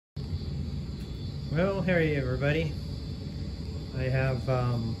Well, hey everybody. I have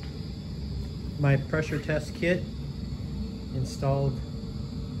my pressure test kit installed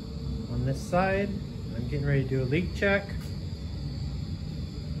on this side. I'm getting ready to do a leak check.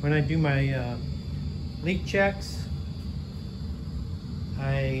 When I do my leak checks,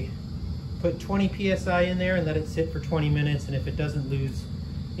 I put 20 psi in there and let it sit for 20 minutes, and if it doesn't lose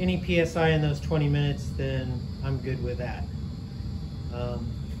any psi in those 20 minutes, then I'm good with that.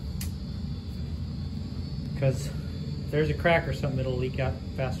 Because if there's a crack or something, it'll leak out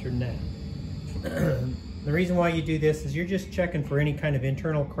faster than that. The reason why you do this is you're just checking for any kind of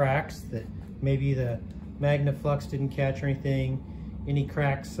internal cracks that maybe the magnaflux didn't catch or anything, any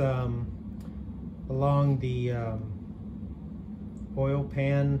cracks along the oil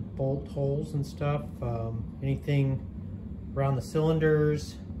pan bolt holes and stuff, anything around the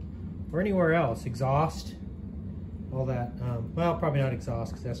cylinders or anywhere else, exhaust, all that. Well, probably not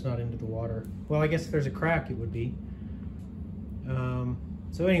exhaust because that's not into the water. Well, I guess if there's a crack it would be.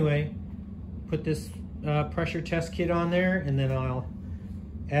 So anyway, put this pressure test kit on there, and then I'll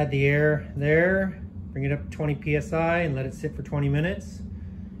add the air there, bring it up to 20 psi and let it sit for 20 minutes.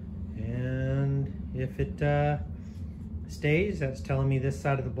 And if it stays, that's telling me this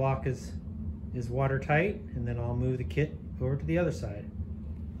side of the block is watertight, and then I'll move the kit over to the other side.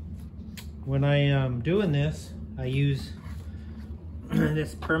 When I am doing this, I use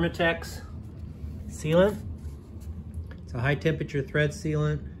this Permatex sealant. It's a high temperature thread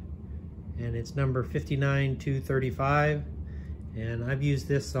sealant, and it's number 59235, and I've used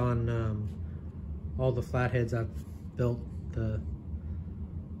this on all the flatheads I've built,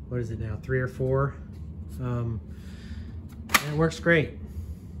 what is it now, 3 or 4, and it works great.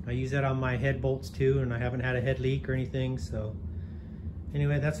 I use that on my head bolts too, and I haven't had a head leak or anything. So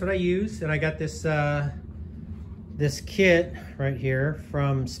anyway, that's what I use. And I got this this kit right here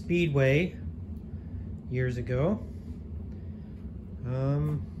from Speedway years ago.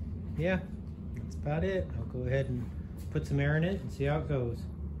 Yeah, that's about it. I'll go ahead and put some air in it and see how it goes.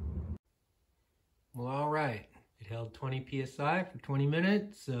 Well, all right, it held 20 psi for 20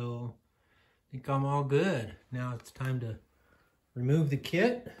 minutes, so I think I'm all good. Now it's time to remove the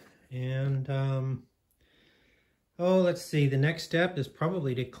kit, and oh, let's see, the next step is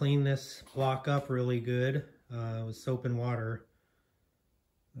probably to clean this block up really good with soap and water,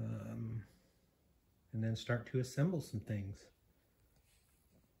 and then start to assemble some things.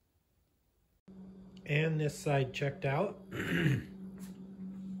 And this side checked out.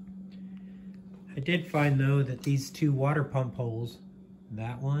 I did find though that these 2 water pump holes,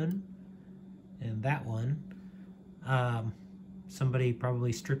 that one and that one, somebody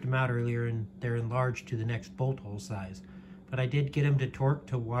probably stripped them out earlier and they're enlarged to the next bolt hole size. But I did get them to torque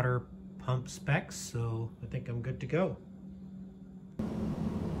to water pump specs, so I think I'm good to go.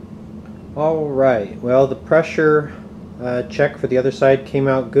 All right, well, the pressure check for the other side came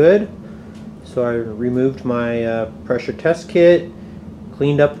out good. So I removed my pressure test kit,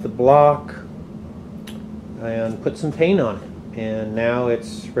 cleaned up the block, and put some paint on it. And now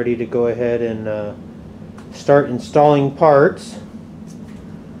it's ready to go ahead and start installing parts.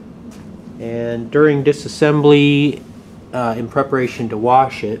 And during disassembly, in preparation to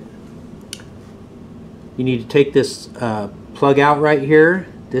wash it, you need to take this plug out right here.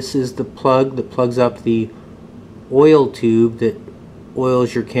 This is the plug that plugs up the oil tube that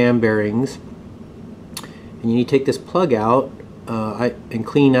oils your cam bearings. And you need to take this plug out and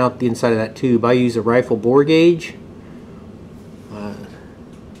clean out the inside of that tube. I use a rifle bore gauge.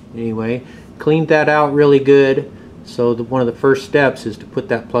 Anyway, cleaned that out really good. So one of the first steps is to put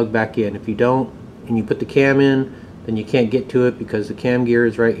that plug back in. If you don't, and you put the cam in, then you can't get to it because the cam gear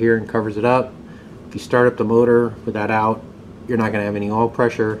is right here and covers it up. If you start up the motor with that out, you're not going to have any oil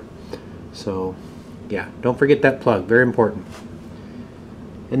pressure. So yeah, don't forget that plug, very important.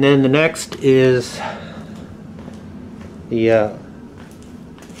 And then the next is the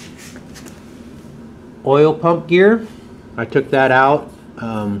oil pump gear. I took that out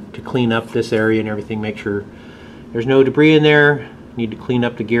to clean up this area and everything, make sure there's no debris in there. Need to clean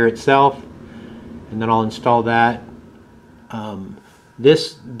up the gear itself, and then I'll install that.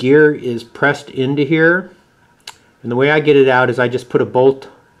 This gear is pressed into here, and the way I get it out is I just put a bolt,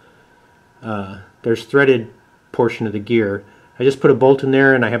 there's threaded portion of the gear. I just put a bolt in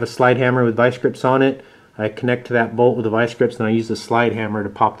there, and I have a slide hammer with vice grips on it. I connect to that bolt with the vice grips, and I use the slide hammer to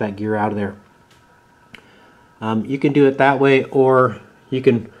pop that gear out of there. You can do it that way, or you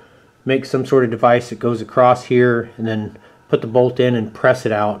can make some sort of device that goes across here and then put the bolt in and press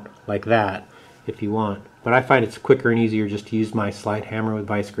it out like that if you want. But I find it's quicker and easier just to use my slide hammer with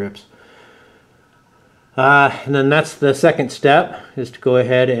vice grips. And then that's the second step, is to go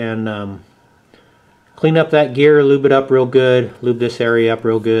ahead and clean up that gear, lube it up real good, lube this area up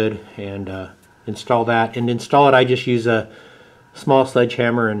real good, and install that. And install it, I just use a small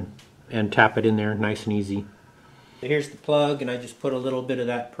sledgehammer and tap it in there nice and easy. Here's the plug, and I just put a little bit of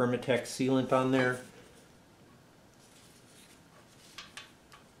that Permatex sealant on there.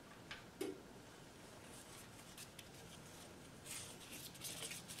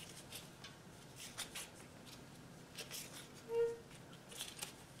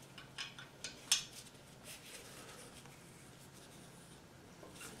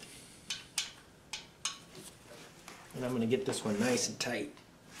 And I'm going to get this one nice and tight.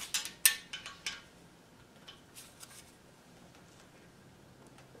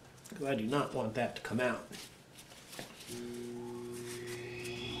 Because I do not want that to come out.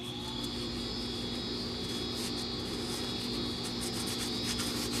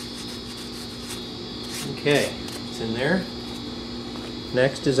 Okay, it's in there.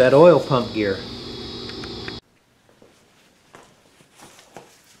 Next is that oil pump gear.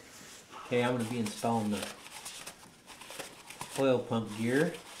 Okay, I'm going to be installing the oil pump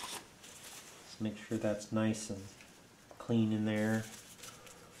gear. Let's make sure that's nice and clean in there.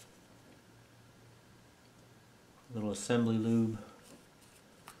 A little assembly lube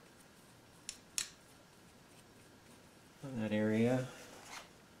on that area.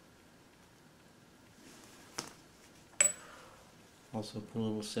 Also put a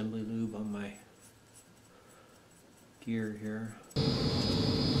little assembly lube on my gear here.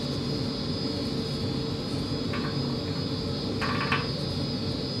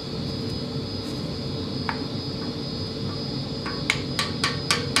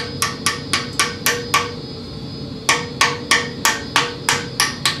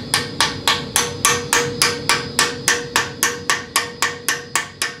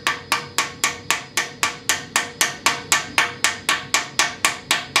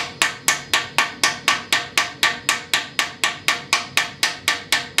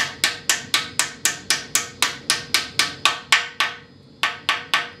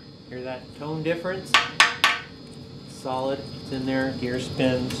 Hear that tone difference? Solid, it's in there, gear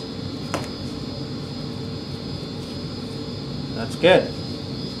spins. That's good.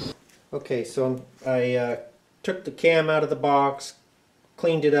 Okay, so I took the cam out of the box,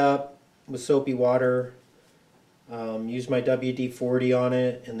 cleaned it up with soapy water, used my WD-40 on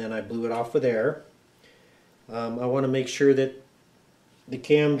it, and then I blew it off with air. I want to make sure that the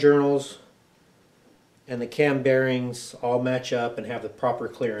cam journals and the cam bearings all match up and have the proper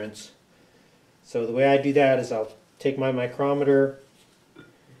clearance. So the way I do that is I'll take my micrometer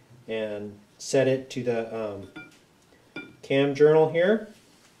and set it to the cam journal here.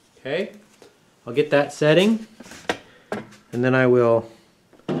 Okay, I'll get that setting, and then I will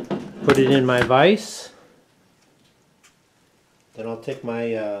put it in my vise. Then I'll take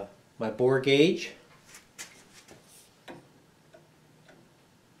my my bore gauge.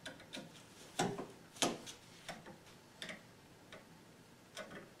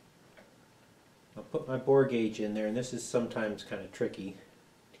 Put my bore gauge in there, and this is sometimes kind of tricky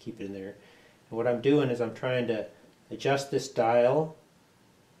to keep it in there. And what I'm doing is I'm trying to adjust this dial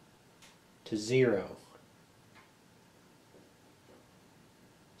to 0.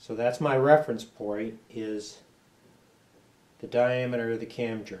 So that's my reference point, is the diameter of the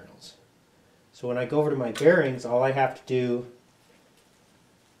cam journals. So when I go over to my bearings, all I have to do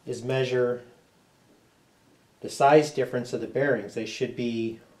is measure the size difference of the bearings. They should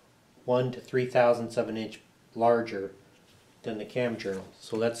be 1 to 3/1000ths of an inch larger than the cam journal.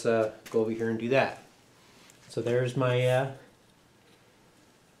 So let's go over here and do that. So there's my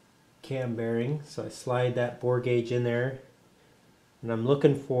cam bearing. So I slide that bore gauge in there, and I'm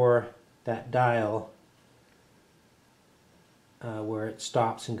looking for that dial where it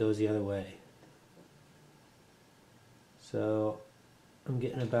stops and goes the other way. So I'm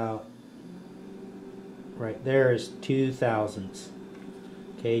getting about right there is 2/1000ths.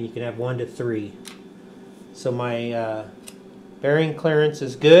 Okay, and you can have 1 to 3. So my bearing clearance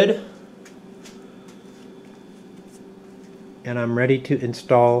is good, and I'm ready to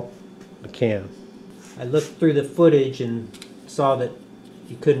install the cam. I looked through the footage and saw that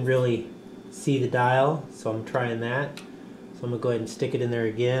you couldn't really see the dial, so I'm trying that. So I'm going to go ahead and stick it in there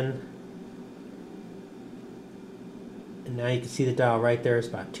again. And now you can see the dial right there. It's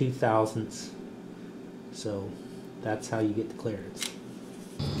about 2/1000ths. So that's how you get the clearance.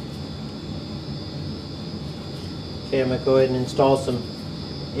 Okay, I'm going to go ahead and install some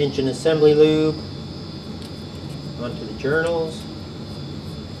engine assembly lube onto the journals.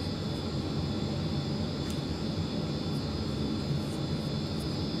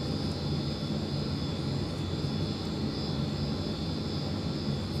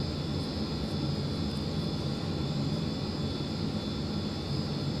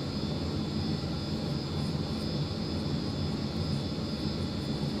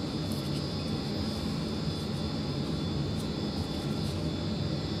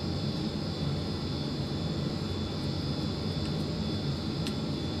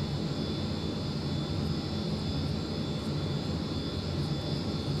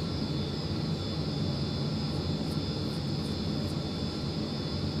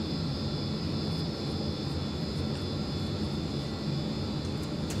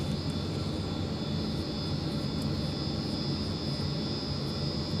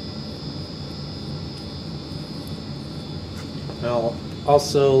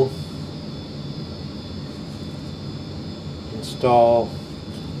 also install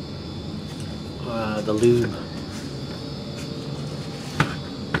the lube.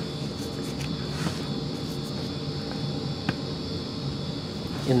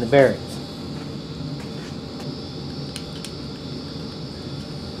 In the bearings.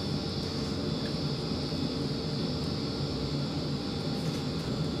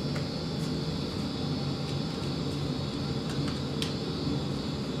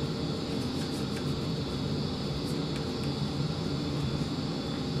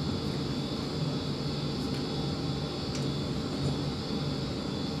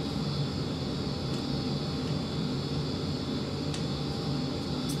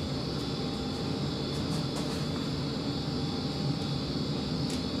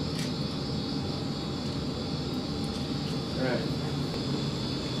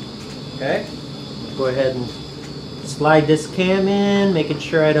 Okay, go ahead and slide this cam in, making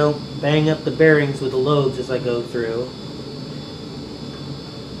sure I don't bang up the bearings with the lobes as I go through.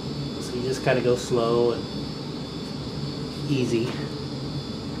 So you just kind of go slow and easy.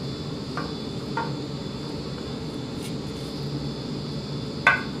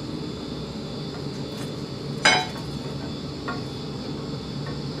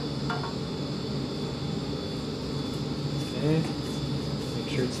 Okay. Make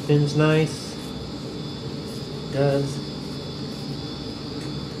sure it spins nice. It does.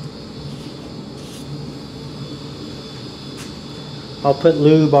 I'll put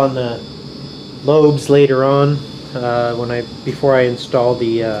lube on the lobes later on before I install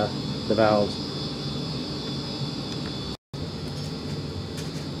the valves.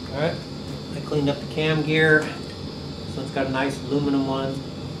 All right, I cleaned up the cam gear, so it's got a nice aluminum one.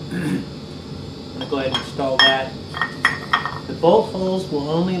 I'm gonna go ahead and install that. The bolt holes will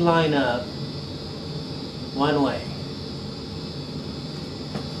only line up one way.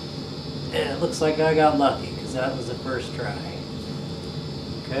 And it looks like I got lucky because that was the first try.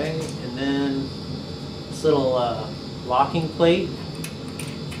 Okay, and then this little locking plate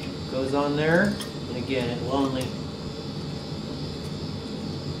goes on there. And again, it will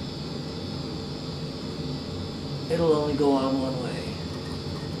only go on one way.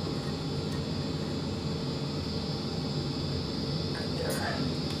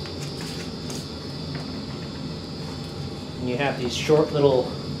 And you have these short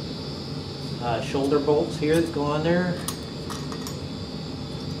little shoulder bolts here that go on there.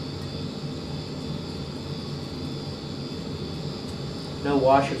 No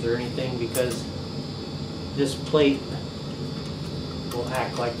washers or anything because this plate will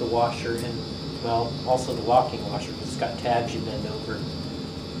act like the washer and, well, also the locking washer because it's got tabs you bend over.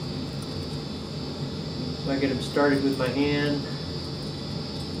 So I get them started with my hand.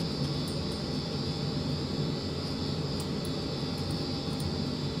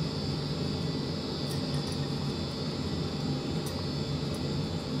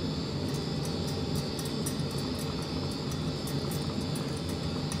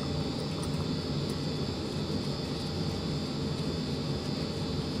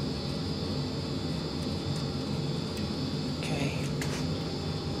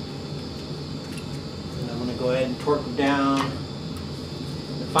 Go ahead and torque them down.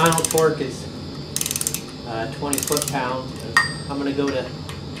 The final torque is 20 foot-pounds. I'm going to go to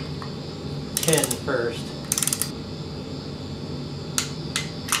 10 first.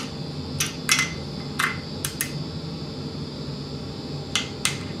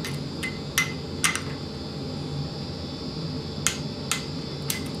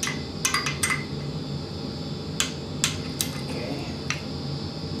 Okay.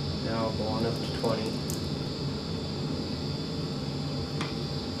 Now I'll go on up to 20.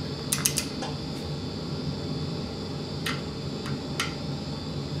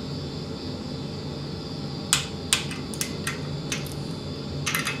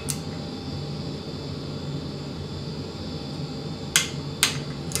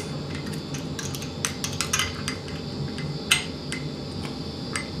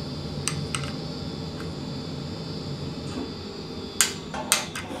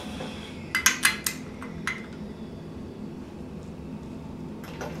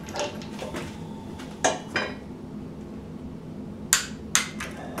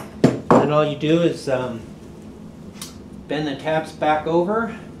 And all you do is bend the tabs back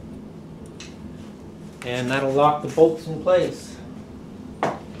over, and that'll lock the bolts in place.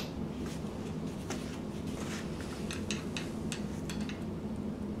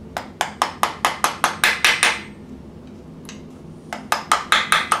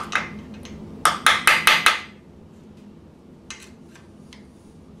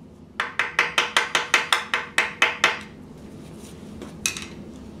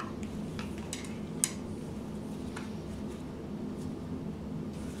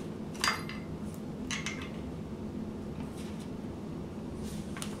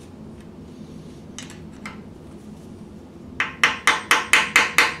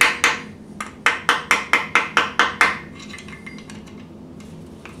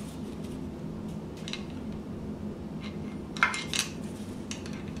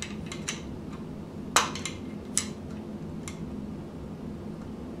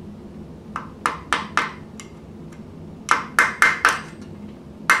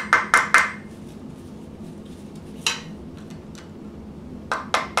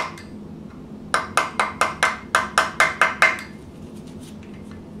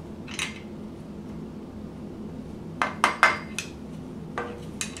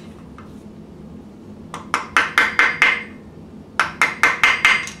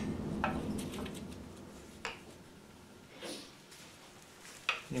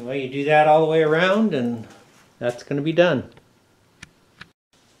 Anyway, you do that all the way around and that's going to be done.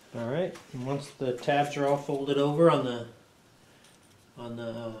 Alright, and once the tabs are all folded over on the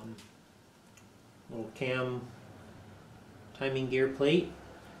little cam timing gear plate,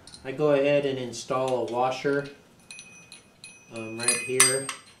 I go ahead and install a washer right here.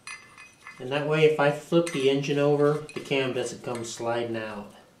 And that way if I flip the engine over, the cam doesn't come sliding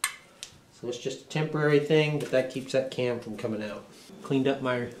out. So it's just a temporary thing, but that keeps that cam from coming out. Cleaned up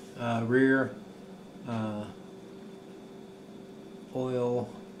my rear oil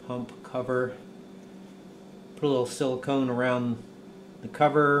pump cover. Put a little silicone around the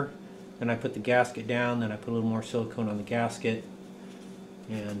cover, then I put the gasket down, then I put a little more silicone on the gasket,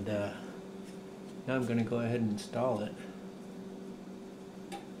 and now I'm going to go ahead and install it.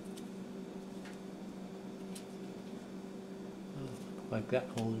 Like that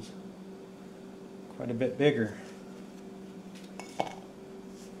hole is quite a bit bigger.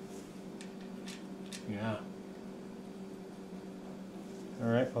 Yeah.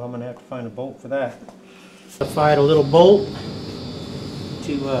 Alright, well I'm going to have to find a bolt for that. I find a little bolt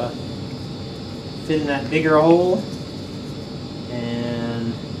to fit in that bigger hole,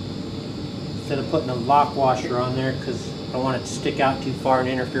 and instead of putting a lock washer on there because I don't want it to stick out too far and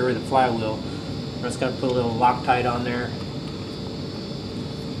interfere with the flywheel, I'm just going to put a little Loctite on there.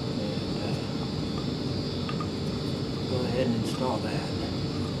 And install that.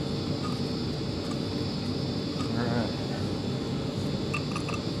 Alright.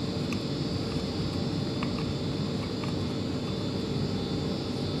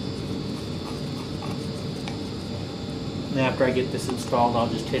 And after I get this installed, I'll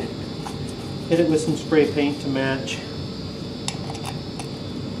just hit it with some spray paint to match.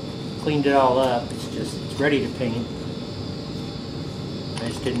 Cleaned it all up. It's ready to paint. I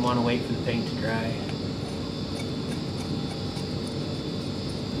just didn't want to wait for the paint to dry.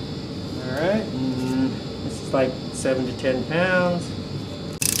 Alright, this is like 7 to 10 pounds.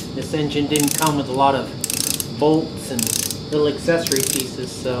 This engine didn't come with a lot of bolts and little accessory pieces,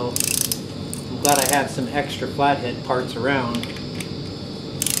 so I'm glad I have some extra flathead parts around.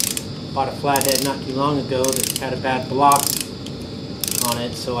 Bought a flathead not too long ago that had a bad block on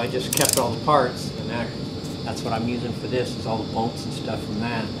it, so I just kept all the parts, and that's what I'm using for this, is all the bolts and stuff from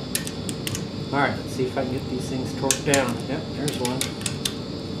that. Alright, let's see if I can get these things torqued down. Yep, there's one.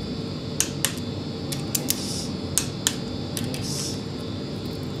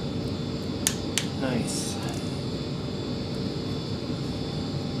 Nice.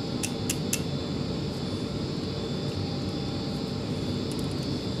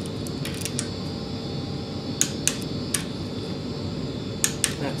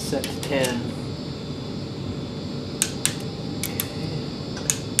 That's set to 10.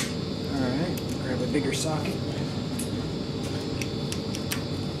 Alright, grab a bigger socket.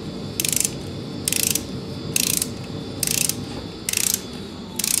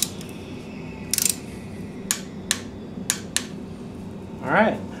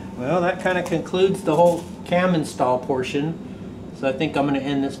 Alright, well that kind of concludes the whole cam install portion. So I think I'm going to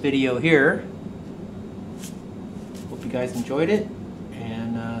end this video here. Hope you guys enjoyed it,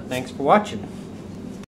 and thanks for watching.